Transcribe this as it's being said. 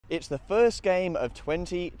It's the first game of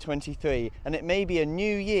 2023 and it may be a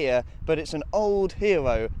new year, but it's an old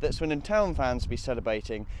hero that Swindon Town fans will be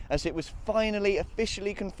celebrating, as it was finally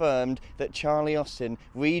officially confirmed that Charlie Austin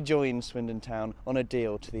rejoined Swindon Town on a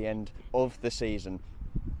deal to the end of the season.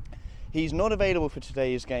 He's not available for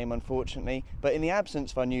today's game, unfortunately, but in the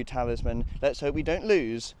absence of our new talisman, let's hope we don't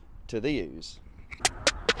lose to the U's.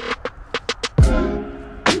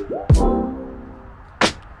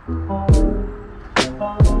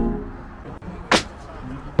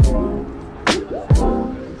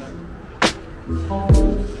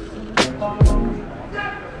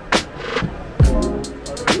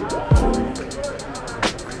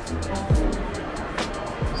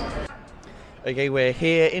 Okay, we're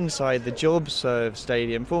here inside the JobServe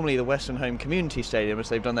Stadium, formerly the Western Home Community Stadium, as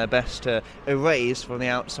they've done their best to erase from the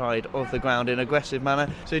outside of the ground in an aggressive manner.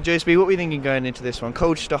 So, Josie, what are we thinking going into this one?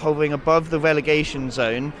 Colchester hovering above the relegation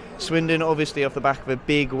zone. Swindon, obviously, off the back of a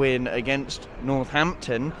big win against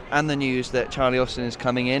Northampton, and the news that Charlie Austin is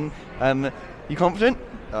coming in. You confident?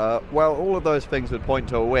 Well, all of those things would point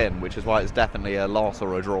to a win, which is why it's definitely a loss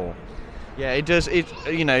or a draw. Yeah, it does.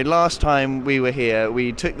 You know, last time we were here,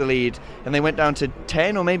 we took the lead and they went down to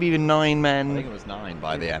 10 or maybe even 9 men. I think it was 9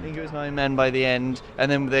 by the end. I think it was 9 men by the end, and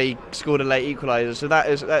then they scored a late equaliser. So that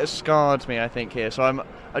has scarred me, I think, here. So I'm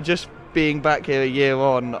just being back here a year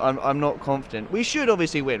on, I'm not confident. We should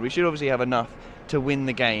obviously win. We should obviously have enough to win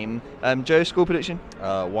the game. Joe, score prediction?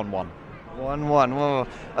 1-1. 1-1. Well,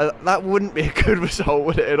 that wouldn't be a good result,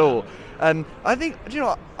 would it, at all? I think, do you know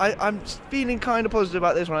what, I'm feeling kind of positive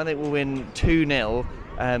about this one. I think we'll win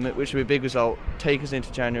 2-0, which will be a big result, take us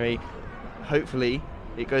into January. Hopefully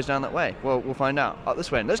it goes down that way. Well, we'll find out. Up the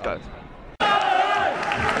Swindon, let's go.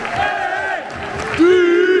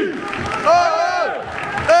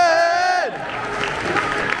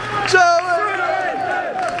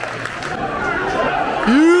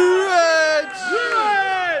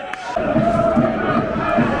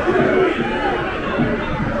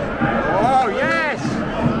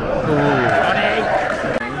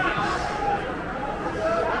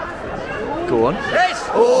 Go on. Yes!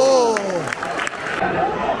 Oh!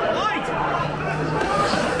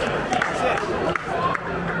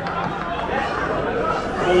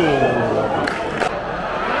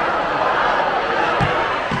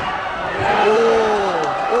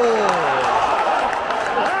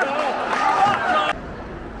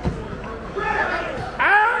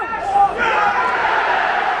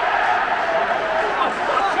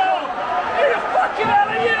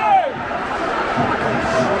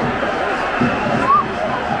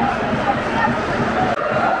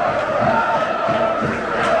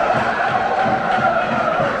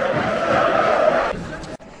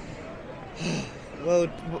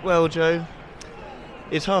 Well, Joe,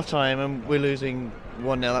 it's half time and we're losing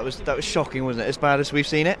 1-0. That was shocking, wasn't it? As bad as we've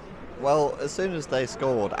seen it. Well, as soon as they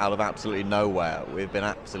scored out of absolutely nowhere, we've been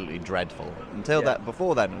absolutely dreadful. Until that,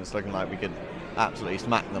 before then, it was looking like we could absolutely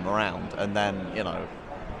smack them around, and then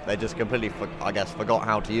they just completely, forgot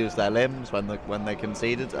how to use their limbs when they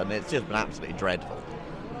conceded, and it's just been absolutely dreadful.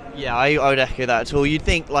 Yeah, I would echo that at all. You'd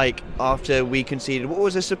think, like, after we conceded what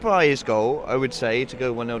was a surprise goal, I would say, to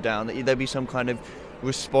go 1-0 down, that there'd be some kind of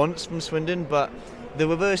response from Swindon, but the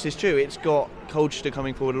reverse is true. It's got Colchester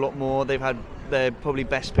coming forward a lot more. They've had their probably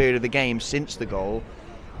best period of the game since the goal,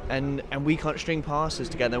 and we can't string passes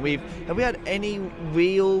together. Have we had any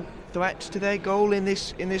real threats to their goal in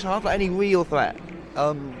this half? Like, any real threat?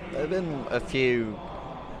 There have been a few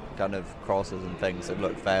kind of crosses and things that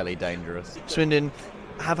look fairly dangerous. Swindon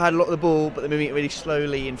have had a lot of the ball, but they're moving it really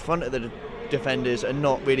slowly in front of the defenders and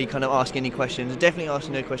not really kind of asking any questions. Definitely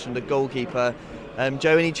asking no question of the goalkeeper.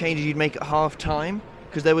 Joe, any changes you'd make at half time?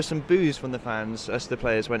 Because there was some boos from the fans as the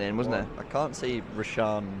players went in, wasn't there? I can't see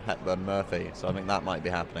Rashawn Hepburn Murphy, so I think that might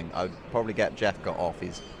be happening. I'd probably get Jeff got off.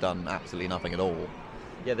 He's done absolutely nothing at all.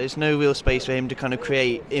 Yeah, there's no real space for him to kind of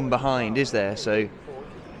create in behind, is there? So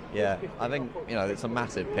yeah, I think it's a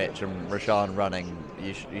massive pitch, and Rashawn running,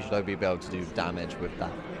 you should be able to do damage with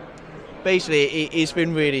that. Basically, it's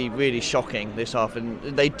been really, really shocking this half, and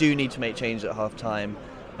they do need to make changes at half time.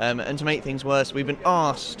 And to make things worse, we've been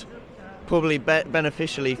asked, probably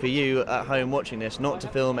beneficially for you at home watching this, not to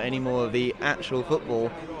film any more of the actual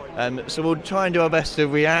football. So we'll try and do our best to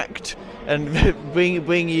react and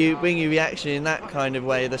bring you reaction in that kind of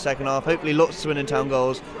way the second half. Hopefully lots of Swindon Town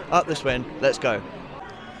goals. Up the Swindon, let's go.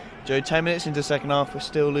 Joe, 10 minutes into the second half, we're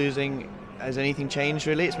still losing. Has anything changed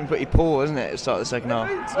really? It's been pretty poor, isn't it, at the start of the second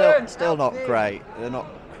half? Still not great. They're not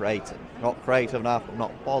creative. Not creative enough,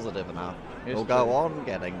 not positive enough. We'll go on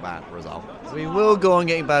getting bad results. We will go on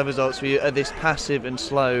getting bad results for you at this passive and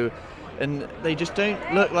slow and they just don't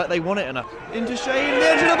look like they want it enough. Into Shane, the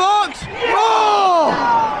edge of the box! Oh!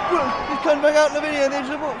 He's coming back out in the video, the edge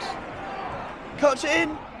of the box. Cuts it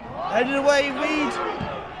in, headed away, Reed.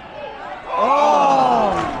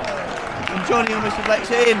 Oh! And Johnny almost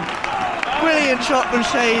deflects it in. Brilliant shot from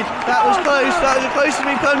Shade. That was close, that was the closest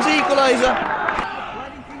becomes equaliser.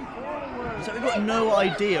 So we've got no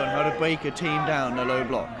idea on how to break a team down in a low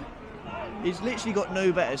block. He's literally got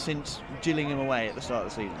no better since Gillingham away at the start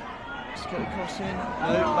of the season. Let's get a cross in,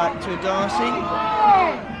 no, back to Darcy.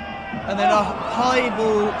 And then a high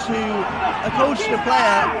ball to a Colchester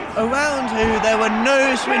player around who there were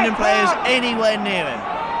no Swindon players anywhere near him.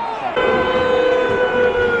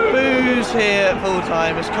 Boos here at full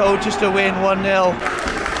time as Colchester win 1-0.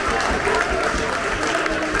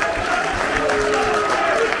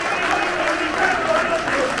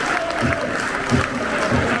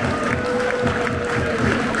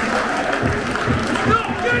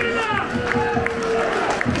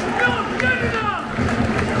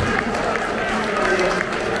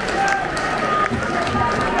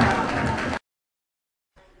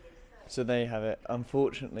 So there you have it.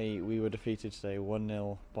 Unfortunately, we were defeated today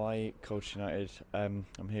 1-0 by Colchester United. I'm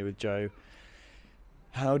here with Joe.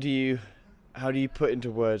 How do you put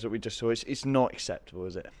into words what we just saw? It's not acceptable,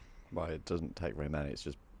 is it? Well, it doesn't take very many. It's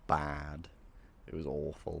just bad. It was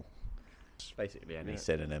awful. It's basically any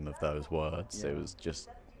synonym of those words. Yeah. It was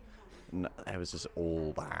just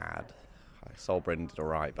all bad. Solbrin did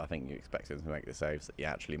alright, but I think you expected him to make the saves that he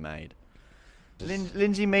actually made.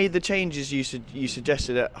 Lindsay made the changes you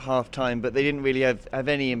suggested at half-time, but they didn't really have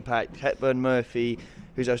any impact. Hepburn, Murphy,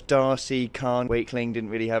 who's else, Darcy, Khan, Wakeling didn't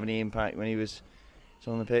really have any impact when he was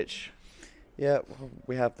on the pitch. Yeah, well,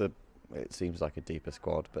 we have it seems like a deeper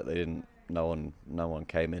squad, but they didn't. No one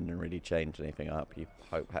came in and really changed anything up. You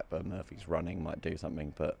hope Hepburn Murphy's running might do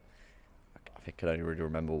something, but I think I can only really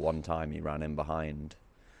remember one time he ran in behind.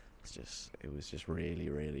 It was just really,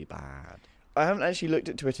 really bad. I haven't actually looked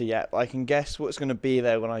at Twitter yet, but I can guess what's going to be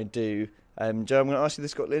there when I do. Joe, I'm going to ask you the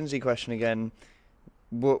Scott Lindsay question again.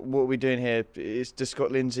 What are we doing here? Does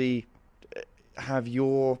Scott Lindsay have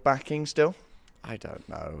your backing still? I don't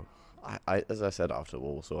know. I as I said after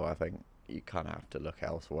Walsall, I think you kind of have to look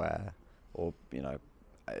elsewhere, or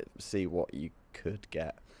see what you could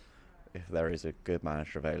get. If there is a good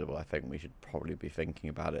manager available, I think we should probably be thinking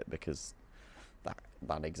about it, because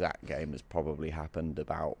that exact game has probably happened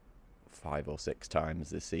about 5 or 6 times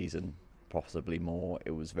this season, possibly more.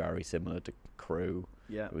 It was very similar to Crewe.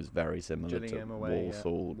 Yeah. It was very similar Gillingham to away,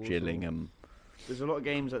 Walsall, Gillingham. There's a lot of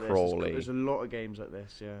games like Crawley. this. There's a lot of games like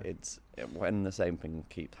this. Yeah. It's when the same thing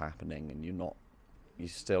keeps happening, and you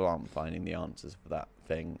still aren't finding the answers for that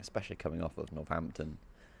thing, especially coming off of Northampton.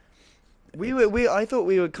 I thought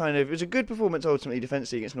we were it was a good performance ultimately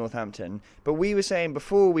defensively against Northampton, but we were saying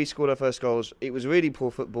before we scored our first goals, it was really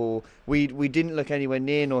poor football. We didn't look anywhere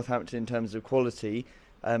near Northampton in terms of quality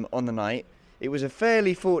on the night. It was a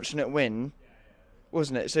fairly fortunate win,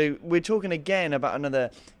 wasn't it? So we're talking again about another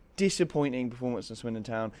disappointing performance in Swindon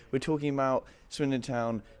Town. We're talking about Swindon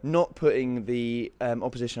Town not putting the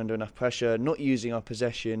opposition under enough pressure, not using our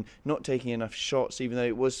possession, not taking enough shots, even though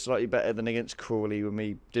it was slightly better than against Crawley when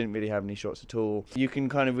we didn't really have any shots at all. You can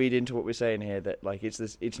kind of read into what we're saying here that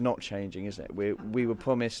it's not changing, isn't it? We were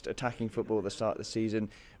promised attacking football at the start of the season.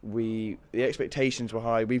 The expectations were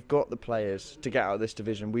high. We've got the players to get out of this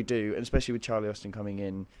division. We do, and especially with Charlie Austin coming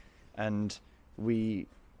in, and we're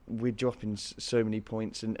dropping so many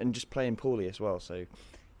points and just playing poorly as well. So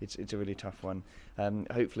it's a really tough one.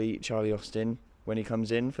 Hopefully Charlie Austin, when he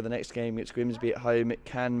comes in for the next game against Grimsby at home, it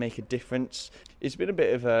can make a difference. It's been a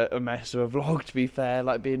bit of a mess of a vlog, to be fair,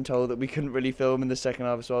 like being told that we couldn't really film in the second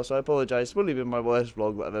half as well, so I apologise. It's probably been my worst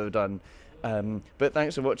vlog that I've ever done. But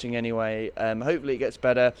thanks for watching anyway. Hopefully it gets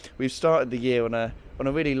better. We've started the year on a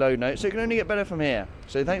really low note, so it can only get better from here.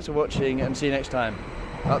 So thanks for watching and see you next time.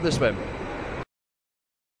 Up the swim.